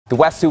The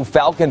West Sioux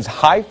Falcons'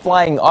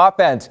 high-flying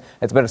offense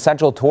has been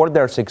essential toward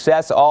their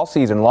success all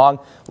season long,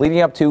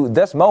 leading up to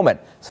this moment.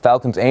 The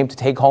Falcons aim to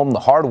take home the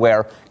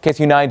hardware.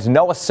 KCAU-9's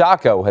Noah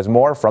Sacco has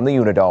more from the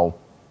Unidome.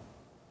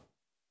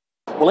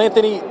 Well,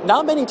 Anthony,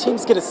 not many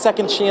teams get a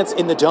second chance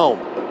in the Dome.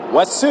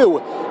 West Sioux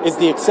is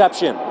the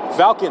exception.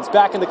 Falcons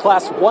back in the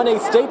Class 1A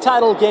state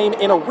title game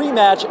in a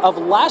rematch of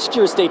last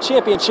year's state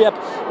championship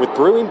with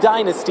brewing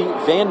dynasty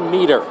Van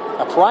Meter.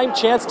 A prime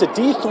chance to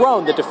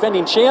dethrone the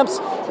defending champs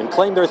and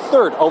claim their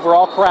third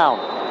overall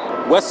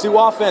crown. West Sioux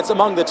offense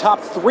among the top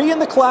 3 in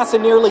the class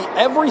in nearly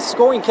every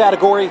scoring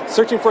category,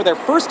 searching for their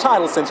first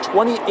title since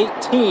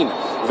 2018.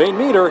 Van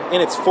Meter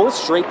in its 4th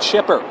straight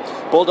chipper.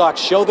 Bulldogs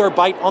show their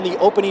bite on the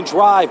opening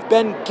drive.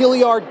 Ben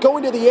Gilliard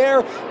going to the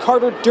air.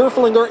 Carter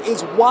Derflinger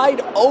is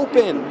wide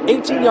open.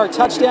 18-yard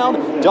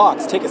touchdown.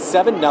 Dogs take a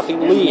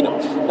 7-0 lead.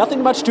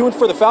 Nothing much doing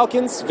for the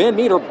Falcons. Van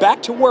Meter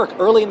back to work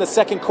early in the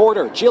second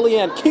quarter.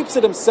 Jillian keeps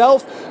it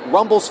himself.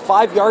 Rumbles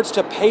 5 yards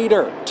to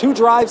Pater. 2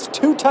 drives,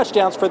 2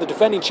 touchdowns for the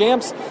defending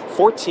champs.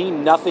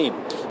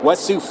 14-0.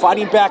 West Sioux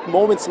fighting back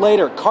moments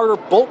later. Carter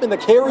Boltman the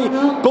carry.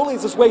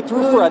 Bullies his way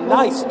through for a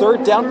nice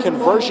 3rd down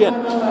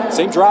conversion.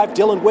 Same drive,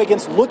 Dylan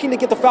Wiggins looking to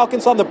get the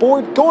Falcons on the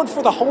board, going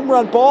for the home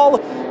run ball,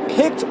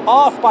 picked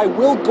off by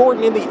Will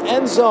Gordon in the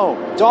end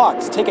zone.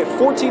 Dogs take a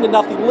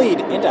 14-0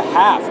 lead into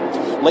half.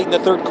 Late in the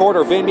third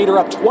quarter, Van Meter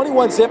up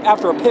 21-0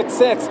 after a pick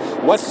 6.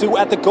 West Sioux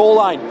at the goal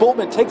line.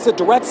 Boltman takes a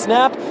direct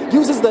snap,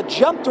 uses the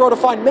jump throw to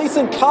find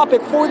Mason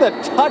Kopic for the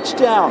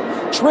touchdown.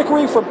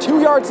 Trickery from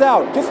 2 yards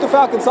out gets the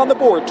Falcons on the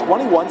board,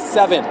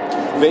 21-7.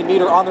 Van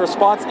Meter on the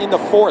response in the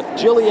 4th.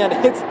 Jillian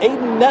hits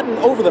Aiden Netton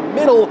over the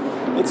middle.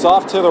 It's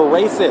off to the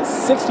races.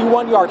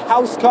 61-yard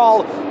house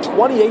call,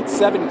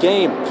 28-7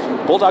 game.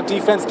 Bulldog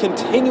defense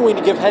continuing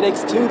to give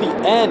headaches to the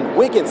end.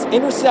 Wiggins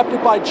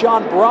intercepted by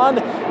John Braun.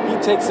 He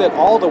takes it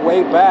all the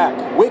way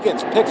back.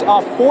 Wiggins picked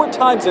off 4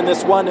 times in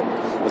this one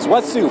as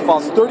West Sioux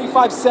falls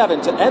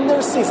 35-7 to end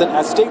their season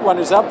as state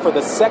runners-up for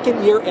the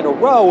 2nd year in a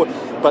row,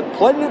 but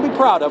plenty to be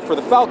proud of for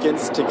the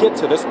Falcons to get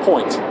to this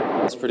point.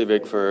 It's pretty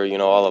big for,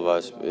 all of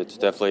us. It's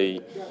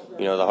definitely,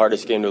 the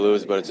hardest game to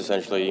lose, but it's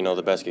essentially,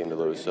 the best game to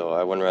lose. So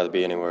I wouldn't rather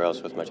be anywhere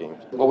else with my team.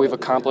 What we've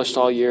accomplished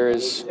all year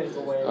is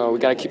we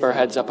got to keep our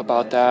heads up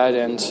about that,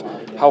 and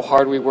how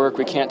hard we work.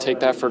 We can't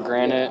take that for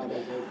granted.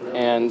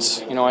 And,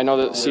 I know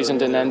that the season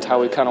didn't end how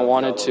we kind of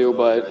wanted to,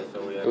 but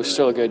it was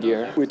still a good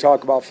year. We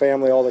talk about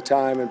family all the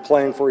time and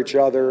playing for each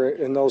other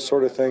and those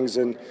sort of things.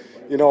 And,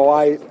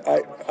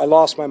 I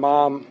lost my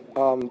mom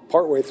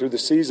partway through the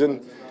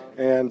season.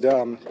 And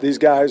these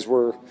guys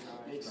were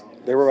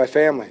my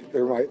family.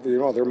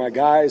 They're my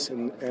guys,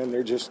 and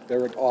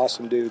they're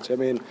awesome dudes. I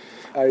mean,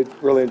 I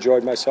really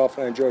enjoyed myself,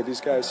 and I enjoyed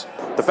these guys.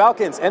 The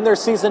Falcons end their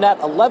season at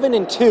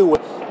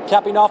 11-2,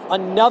 capping off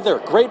another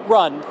great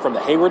run from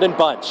the Hayward and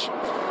Bunch.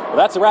 Well,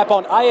 that's a wrap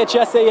on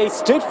IHSAA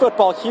state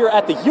football here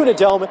at the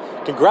Unidome.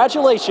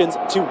 Congratulations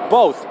to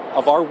both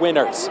of our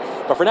winners.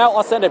 But for now,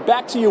 I'll send it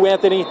back to you,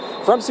 Anthony,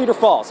 from Cedar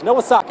Falls.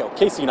 Noah Sacco,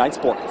 KCAU-9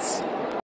 Sports.